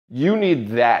You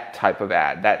need that type of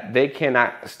ad that they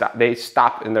cannot stop. They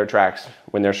stop in their tracks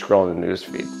when they're scrolling the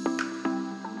newsfeed.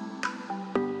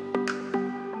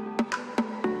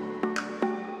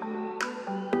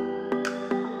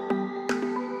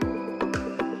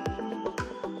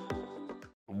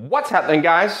 What's happening,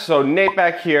 guys? So Nate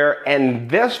back here, and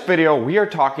this video we are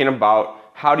talking about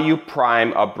how do you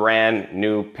prime a brand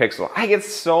new Pixel. I get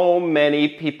so many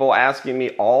people asking me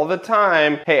all the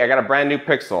time, hey, I got a brand new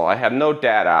Pixel, I have no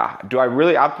data, do I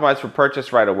really optimize for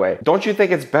purchase right away? Don't you think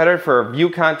it's better for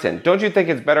view content? Don't you think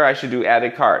it's better I should do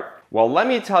added cart? Well, let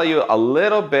me tell you a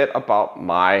little bit about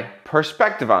my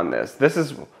perspective on this. This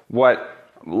is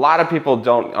what a lot of people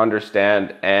don't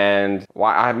understand, and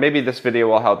why maybe this video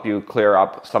will help you clear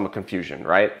up some confusion,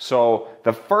 right? So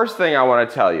the first thing I want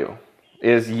to tell you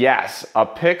is, yes, a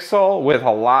Pixel with a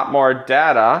lot more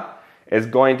data is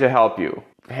going to help you.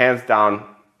 Hands down,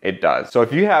 it does. So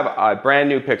if you have a brand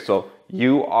new Pixel,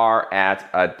 you are at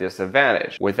a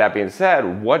disadvantage. With that being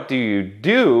said, what do you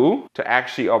do to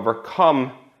actually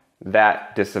overcome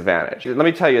that disadvantage? Let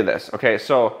me tell you this, okay?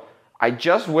 So I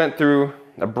just went through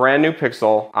a brand new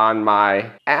Pixel on my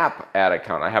app ad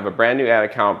account. I have a brand new ad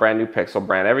account, brand new Pixel,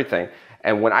 brand everything.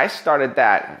 And when I started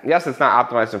that, yes, it's not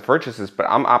optimizing for purchases, but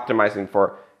I'm optimizing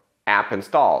for app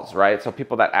installs, right? So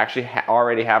people that actually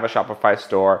already have a Shopify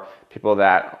store, people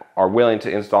that are willing to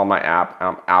install my app,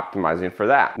 I'm optimizing for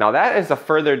that. Now that is a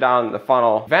further down the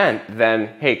funnel event than,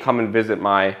 hey, come and visit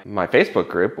my Facebook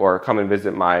group, or come and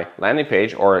visit my landing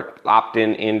page, or opt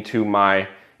in into my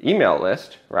email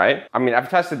list, right? I mean, I've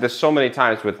tested this so many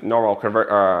times with normal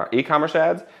e-commerce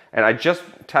ads, and I just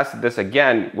tested this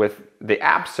again with the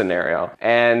app scenario.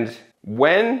 And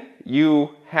when you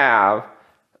have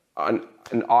an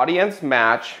audience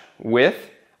match with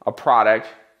a product,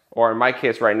 or in my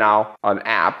case right now, an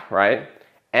app, right?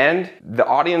 And the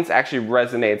audience actually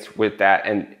resonates with that,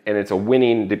 and it's a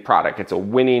winning product, it's a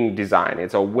winning design,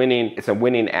 it's a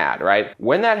winning ad, right?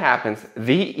 When that happens,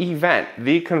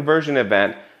 the conversion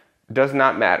event does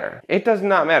not matter. It does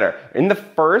not matter. In the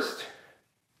first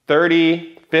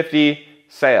 30, 50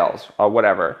 sales or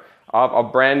whatever of a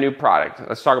brand new product,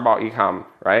 let's talk about e-com,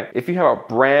 right? If you have a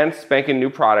brand spanking new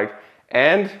product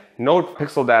and no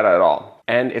Pixel data at all,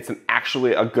 and it's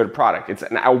actually a good product,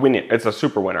 it's a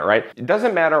super winner, right? It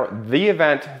doesn't matter the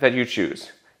event that you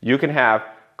choose. You can have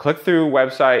click-through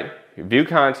website, view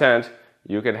content,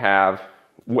 you can have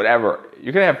whatever.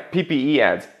 You can have PPE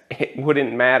ads. It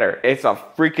wouldn't matter. It's a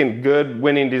freaking good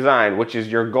winning design, which is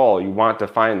your goal. You want to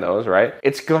find those, right?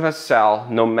 It's gonna sell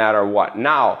no matter what.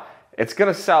 Now, it's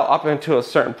gonna sell up until a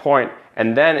certain point,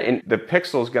 and then the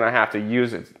Pixel is gonna have to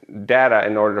use its data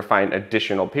in order to find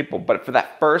additional people. But for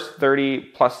that first 30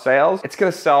 plus sales, it's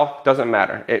gonna sell, doesn't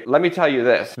matter. Let me tell you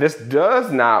this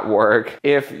does not work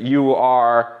if you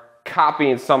are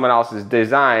copying someone else's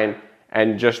design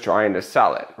and just trying to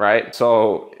sell it, right?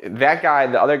 So that guy,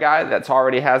 the other guy that's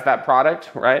already has that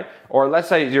product, right? Or let's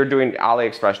say you're doing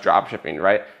AliExpress drop shipping,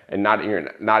 right? And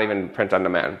you're not even print on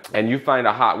demand. And you find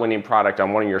a hot winning product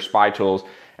on one of your spy tools,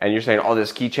 and you're saying, oh,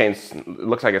 this keychain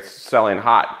looks like it's selling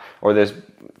hot, or this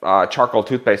charcoal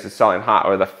toothpaste is selling hot,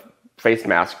 or the face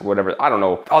mask, whatever, I don't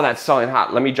know. Oh, that's selling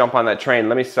hot. Let me jump on that train.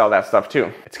 Let me sell that stuff too.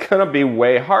 It's gonna be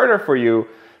way harder for you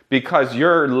because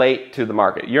you're late to the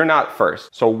market. You're not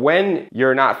first. So when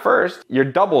you're not first, you're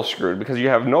double screwed because you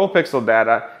have no Pixel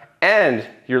data and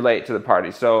you're late to the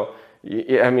party. So,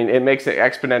 I mean, it makes it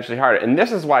exponentially harder. And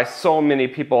this is why so many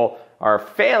people are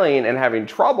failing and having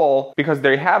trouble, because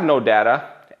they have no data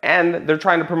and they're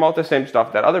trying to promote the same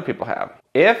stuff that other people have.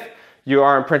 If you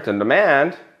are in print on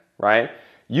demand, right,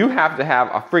 you have to have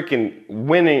a freaking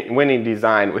winning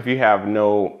design if you have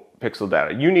no Pixel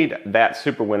data. You need that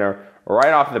super winner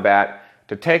right off the bat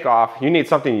to take off. You need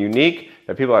something unique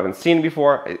that people haven't seen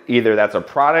before. Either that's a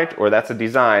product or that's a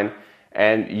design,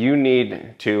 and you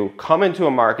need to come into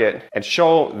a market and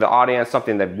show the audience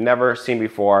something they've never seen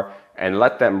before and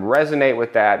let them resonate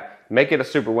with that, make it a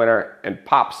super winner and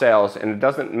pop sales. And it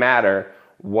doesn't matter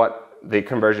what the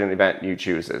conversion event you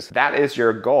choose is. That is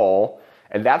your goal.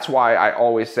 And that's why I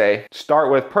always say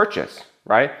start with purchase,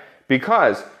 right?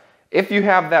 Because if you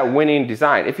have that winning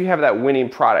design, if you have that winning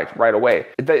product right away,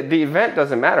 the event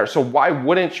doesn't matter. So why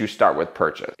wouldn't you start with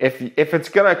purchase? If it's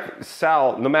gonna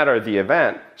sell no matter the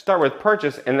event, start with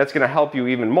purchase, and that's gonna help you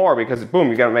even more, because boom,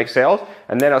 you're gonna make sales,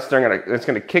 and then it's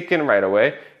gonna kick in right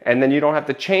away, and then you don't have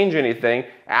to change anything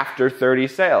after 30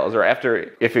 sales, or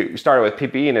after, if you started with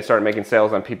PPE and it started making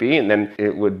sales on PPE, and then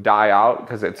it would die out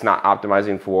because it's not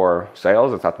optimizing for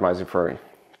sales, it's optimizing for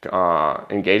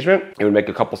engagement, it would make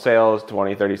a couple sales,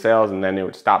 20, 30 sales, and then it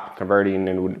would stop converting and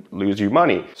it would lose you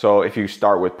money. So if you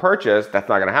start with purchase, that's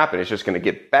not gonna happen. It's just gonna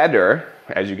get better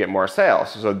as you get more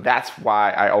sales. So that's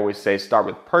why I always say start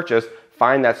with purchase,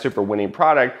 find that super winning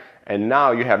product, and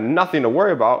now you have nothing to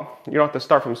worry about. You don't have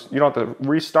to you don't have to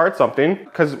restart something,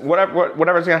 because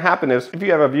whatever's gonna happen is if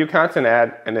you have a view content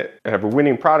ad and it have a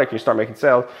winning product, you start making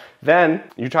sales, then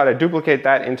you try to duplicate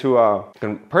that into a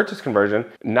purchase conversion.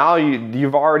 Now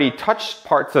you've already touched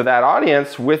parts of that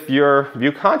audience with your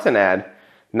view content ad.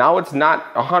 Now it's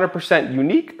not 100%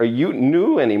 unique or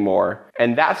new anymore.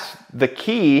 And that's the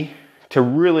key to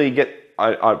really get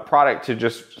a product to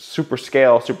just super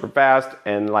scale, super fast,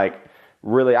 and like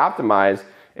really optimize,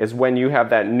 is when you have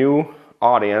that new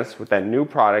audience with that new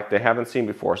product they haven't seen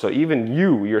before. So even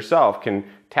you yourself can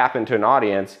tap into an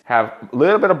audience, have a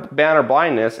little bit of banner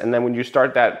blindness, and then when you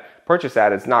start that purchase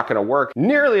ad, it's not gonna work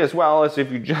nearly as well as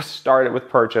if you just started with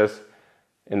purchase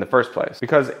in the first place.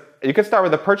 Because you can start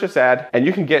with a purchase ad and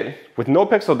you can get, with no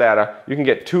pixel data, you can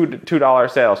get $2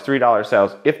 sales, $3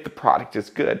 sales if the product is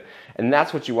good. And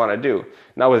that's what you want to do.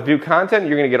 Now with view content,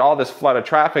 you're going to get all this flood of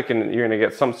traffic and you're going to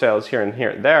get some sales here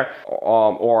and there,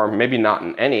 or maybe not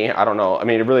in any, I don't know. I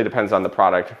mean, it really depends on the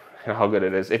product and how good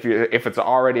it is. If it's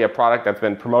already a product that's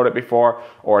been promoted before,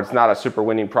 or it's not a super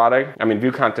winning product, I mean,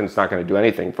 view content is not going to do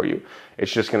anything for you.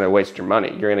 It's just going to waste your money.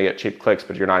 You're going to get cheap clicks,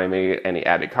 but you're not even going to get any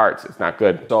added carts. It's not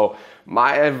good. So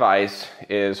my advice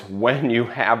is, when you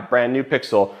have brand new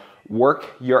pixel, work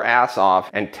your ass off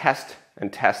and test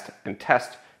and test and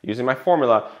test using my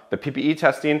formula, the PPE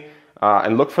testing,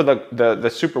 and look for the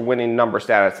super winning number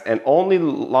status, and only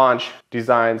launch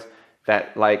designs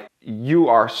that like you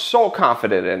are so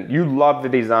confident in, you love the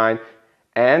design,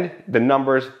 and the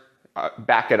numbers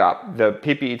back it up. The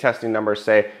PPE testing numbers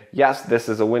say, yes, this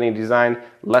is a winning design,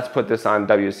 let's put this on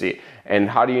WC. And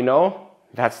how do you know?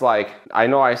 That's like, I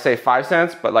know I say 5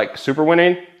 cents, but like super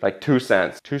winning, like 2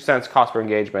 cents. 2 cents cost per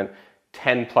engagement,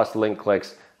 10 plus link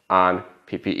clicks on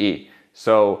PPE.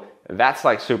 So that's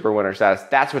like super winner status.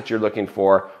 That's what you're looking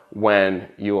for when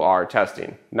you are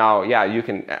testing. Now, yeah, you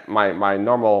can, my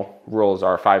normal rules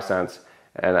are 5 cents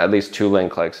and at least 2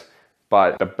 link clicks.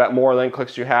 But the more link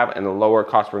clicks you have and the lower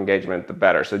cost per engagement, the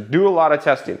better. So do a lot of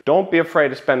testing. Don't be afraid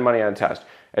to spend money on test.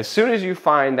 As soon as you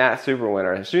find that super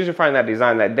winner, as soon as you find that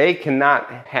design that they cannot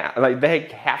have, like they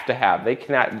have to have, they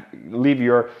cannot leave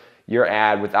your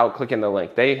ad without clicking the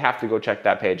link. They have to go check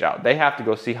that page out. They have to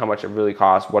go see how much it really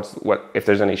costs, if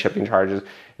there's any shipping charges.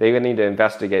 They need to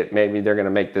investigate. Maybe they're going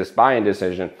to make this buying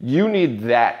decision. You need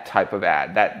that type of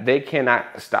ad that they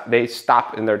cannot stop. They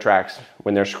stop in their tracks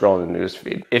when they're scrolling the news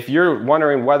feed. If you're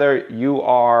wondering whether you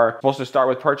are supposed to start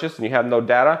with purchase and you have no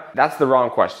data, that's the wrong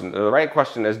question. The right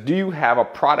question is, do you have a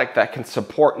product that can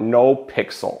support no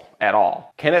pixel at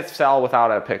all? Can it sell without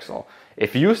a pixel?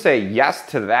 If you say yes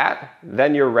to that,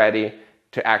 then you're ready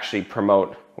to actually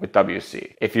promote with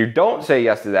WC. If you don't say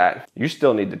yes to that, you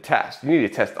still need to test. You need to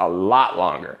test a lot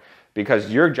longer, because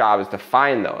your job is to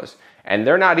find those. And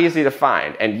they're not easy to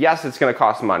find. And yes, it's gonna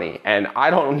cost money. And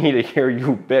I don't need to hear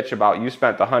you bitch about you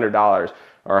spent $100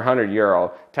 or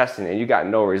 €100 testing and you got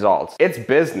no results. It's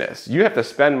business. You have to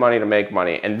spend money to make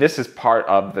money. And this is part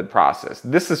of the process.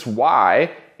 This is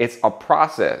why it's a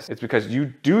process. It's because you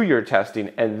do your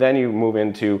testing and then you move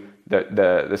into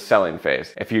the selling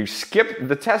phase. If you skip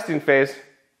the testing phase,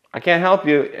 I can't help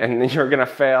you, and you're gonna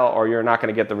fail, or you're not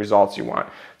gonna get the results you want.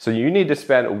 So you need to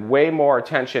spend way more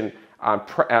attention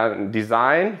on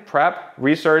design, prep,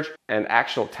 research, and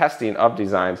actual testing of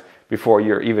designs before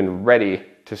you're even ready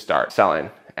to start selling.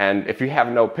 And if you have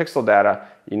no pixel data,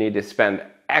 you need to spend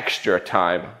extra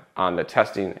time on the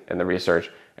testing and the research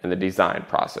and the design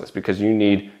process, because you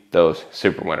need those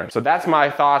super winners. So that's my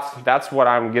thoughts. That's what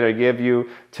I'm gonna give you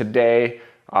today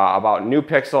about new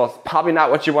pixel. It's probably not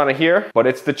what you wanna hear, but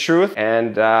it's the truth.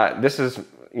 And this is,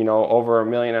 over $1.5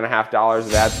 million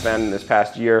of ad spend this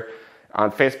past year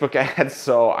on Facebook ads.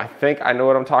 So I think I know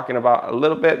what I'm talking about a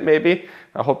little bit, maybe.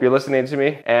 I hope you're listening to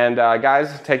me. And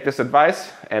guys, take this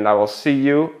advice, and I will see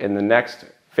you in the next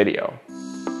video.